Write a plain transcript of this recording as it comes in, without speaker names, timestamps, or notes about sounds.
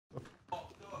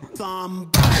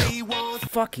Somebody wants.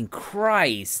 Fucking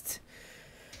Christ.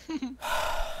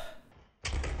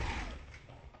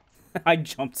 I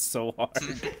jumped so hard.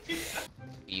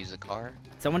 Use a car.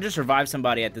 Someone just revived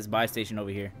somebody at this buy station over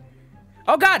here.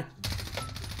 Oh God!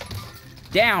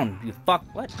 Down, you fuck.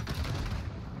 What?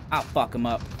 I'll fuck him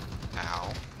up.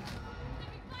 Ow.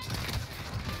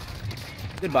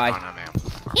 Goodbye. Oh, no, man.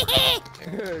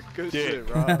 Good shit,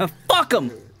 bro. Fuck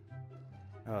him!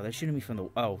 Oh, they're shooting me from the.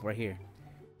 Oh, right here.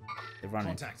 They're running.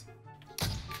 Contact.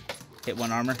 Hit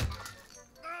one armor.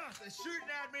 They're shooting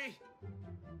at me.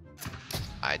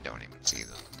 I don't even see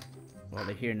them. Well,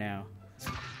 they're here now.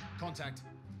 Contact.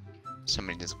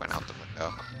 Somebody just went out the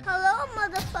window. Hello,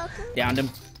 motherfucker. Downed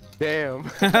him. Damn.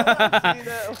 I seen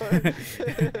that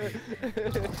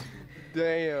one.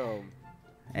 Damn.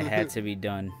 It had to be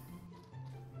done.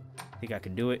 Think I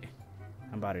could do it?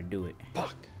 I'm about to do it.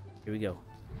 Fuck. Here we go.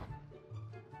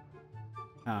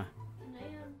 I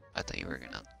thought you were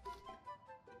gonna.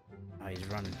 Oh, he's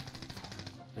running.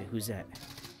 Wait, who's that?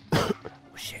 Oh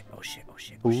shit, oh shit, oh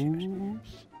shit, oh shit, oh shit.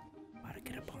 About to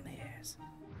get up on the ass.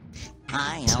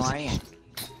 Hi, how are you?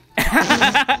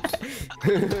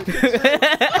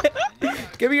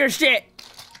 Give me your shit!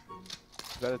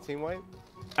 Is that a team wipe?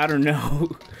 I don't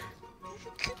know.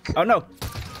 Oh no.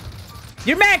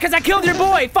 You're mad because I killed your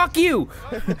boy! Fuck you!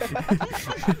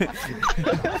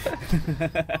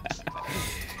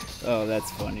 Oh, that's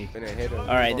funny.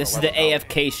 Alright, this is the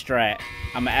AFK strat.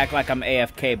 I'm gonna act like I'm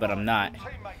AFK, but I'm not.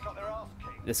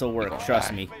 This'll work,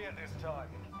 trust me.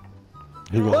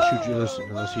 He won't shoot you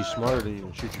unless he's smarter than you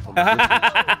and shoot you from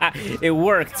a distance. It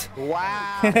worked.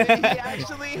 Wow. He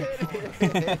actually hit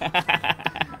it.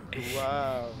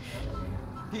 Wow.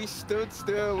 He stood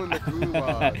still in the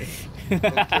gulag and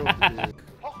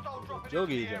killed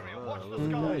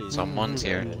the dude. Someone's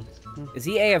here. Is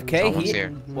he AFK? Someone's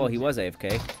here. Well, he was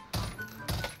AFK.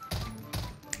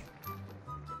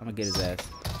 I'm gonna get his ass.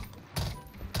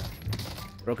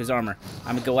 Broke his armor.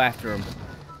 I'm gonna go after him.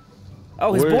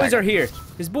 Oh, his boys are here.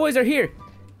 His boys are here.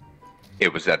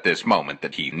 It was at this moment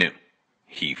that he knew.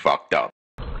 He fucked up.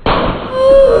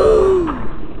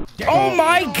 Oh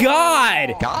my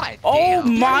God! God Oh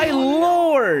damn. my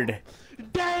Lord!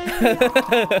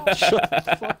 Shut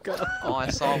the fuck up. All I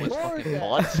saw was fucking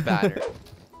blood spatter.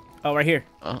 Oh, right here.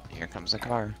 Oh, here comes the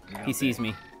car. He sees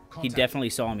me. He definitely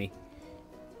saw me.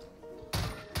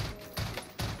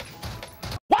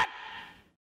 What?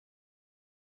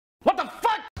 What the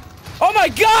fuck? Oh my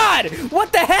God!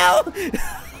 What the hell?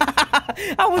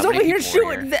 I was over here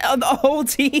shooting the whole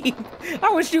team. I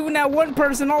was shooting at one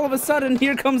person. All of a sudden,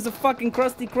 here comes the fucking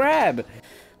Krusty Krab.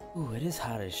 Ooh, it is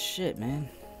hot as shit, man.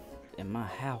 In my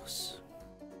house.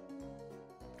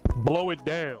 Blow it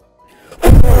down.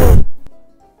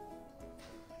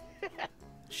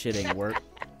 Shit ain't work.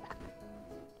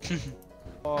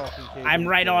 I'm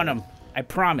right on him. I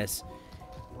promise.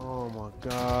 Oh my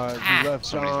God. You left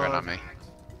Somebody's right on me.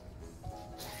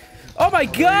 Oh my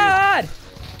God!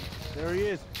 There he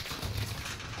is.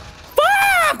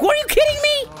 Fuck! What, are you kidding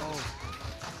me? Oh.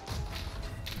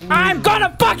 I'm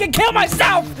gonna fucking kill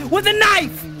myself with a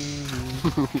knife!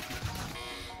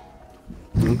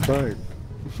 Okay.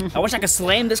 I wish I could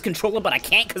slam this controller, but I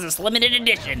can't because it's limited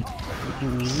edition.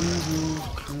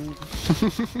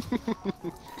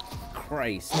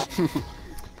 Christ.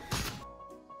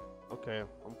 Okay,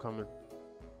 I'm coming.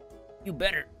 You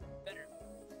better.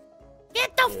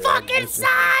 Get the fuck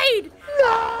inside!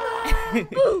 No!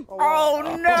 Oh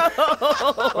no!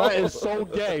 That is so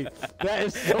gay. That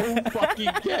is so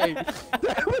fucking gay.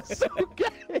 That was so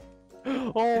gay.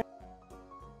 Oh.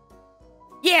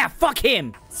 Yeah, fuck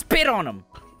him! Spit on him!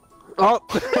 Oh.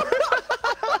 9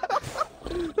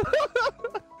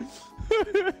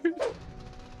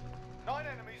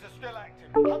 enemies are still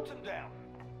active. Hunt them down.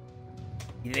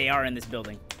 They are in this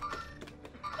building.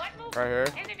 Right here.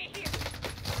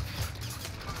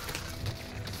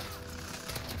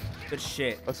 Good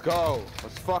shit. Let's go.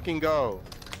 Let's fucking go.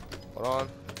 Hold on.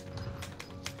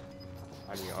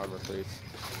 I need armor, please.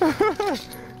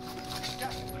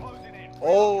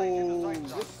 Oh.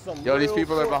 Yo, these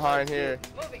people are behind here.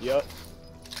 Yep.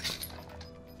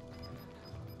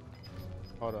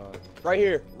 Hold on. Right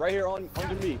here on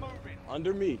under me.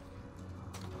 Under me.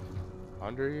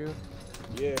 Under you?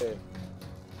 Yeah. I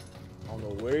don't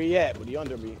know where he at, but he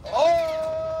under me. Oh!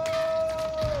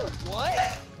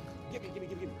 What? Give me.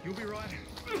 You'll be right.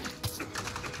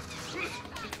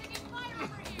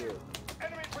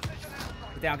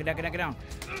 Get down.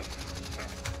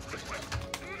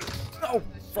 Oh,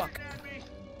 fuck.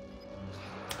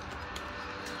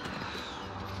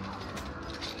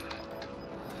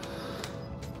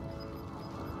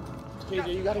 KJ,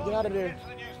 you gotta get out of there.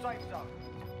 safe zone.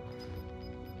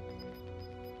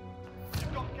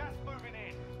 You've got gas moving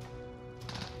in.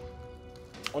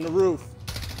 On the roof.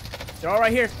 They're all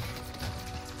right here.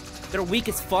 They're weak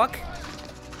as fuck.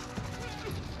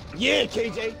 Yeah,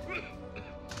 KJ.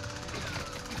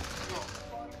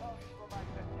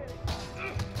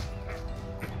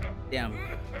 Damn.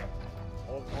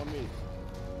 On me.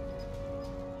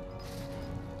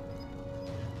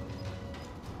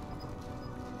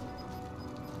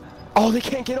 Oh, they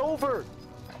can't get over.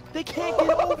 They can't get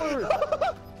over.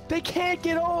 They can't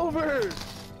get over.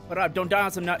 Hold up, don't die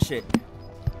on some nut shit.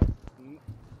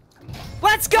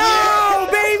 Let's go,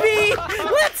 baby!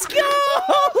 Let's go!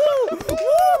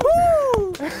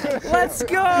 Woohoo! Let's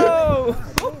go!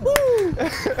 Woohoo!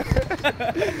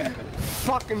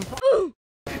 Fucking.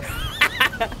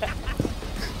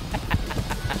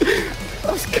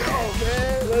 Let's go,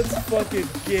 man. Let's fucking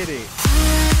get it.